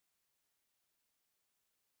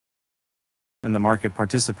and the market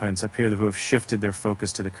participants appear to have shifted their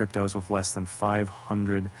focus to the cryptos with less than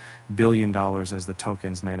 $500 billion as the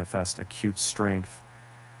tokens manifest acute strength.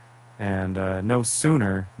 And no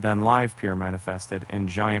sooner than Livepeer manifested in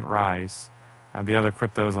giant rise. The other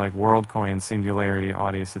cryptos like Worldcoin, Singularity,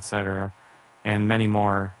 Audius, etc., and many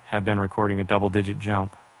more have been recording a double-digit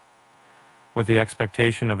jump. With the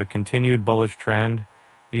expectation of a continued bullish trend,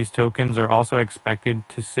 these tokens are also expected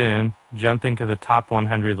to soon jump into the top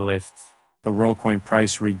 100 lists. The Worldcoin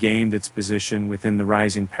price regained its position within the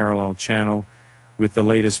rising parallel channel with the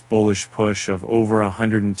latest bullish push of over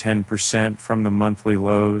 110% from the monthly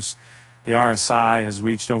lows. The RSI has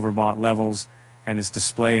reached overbought levels and is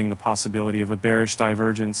displaying the possibility of a bearish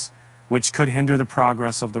divergence, which could hinder the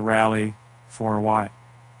progress of the rally for a while.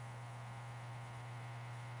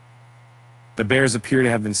 The bears appear to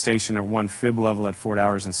have been stationed at one fib level at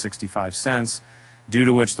 $4.65, due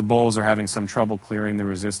to which the bulls are having some trouble clearing the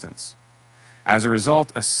resistance. As a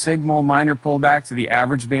result, a signal minor pullback to the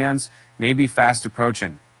average bands may be fast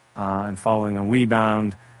approaching. And following a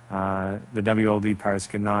rebound, the WLD price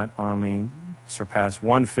could not only surpass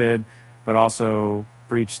one fib, but also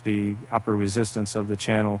breach the upper resistance of the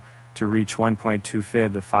channel to reach 1.2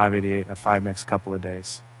 fib to 588 in the 5 next couple of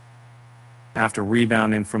days. After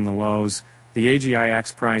rebounding from the lows, the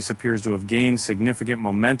AGIX price appears to have gained significant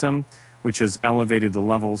momentum, which has elevated the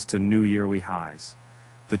levels to new yearly highs.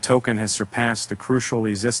 The token has surpassed the crucial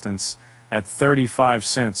resistance at 35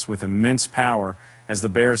 cents with immense power as the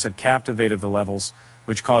bears had captivated the levels,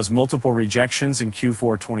 which caused multiple rejections in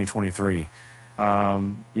Q4 2023.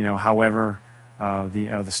 However,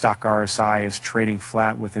 the stock RSI is trading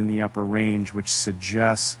flat within the upper range, which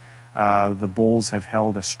suggests the bulls have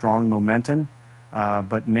held a strong momentum,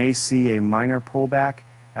 but may see a minor pullback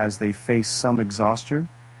as they face some exhaustion.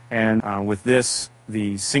 And with this,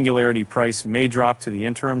 the Singularity price may drop to the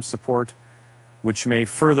interim support, which may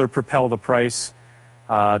further propel the price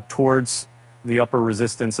towards the upper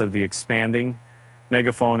resistance of the expanding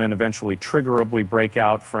megaphone and eventually triggerably break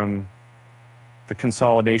out from the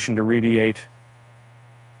consolidation to radiate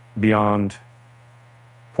beyond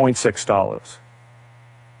 $0.6.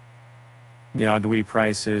 The AGIX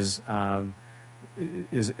price is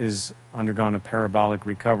undergone a parabolic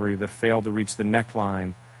recovery that failed to reach the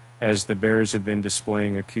neckline as the bears have been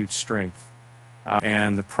displaying acute strength.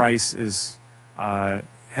 And the price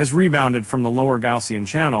has rebounded from the lower Gaussian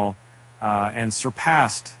channel and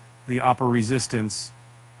surpassed the upper resistance,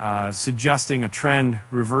 suggesting a trend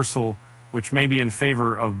reversal which may be in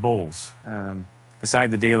favor of bulls.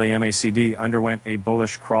 Beside the daily MACD underwent a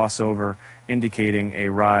bullish crossover indicating a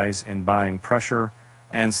rise in buying pressure.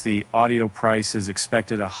 Hence, the audio price is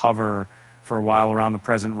expected to hover for a while around the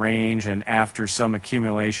present range, and after some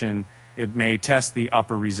accumulation, it may test the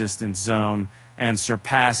upper resistance zone and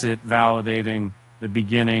surpass it, validating the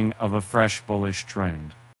beginning of a fresh bullish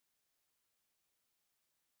trend.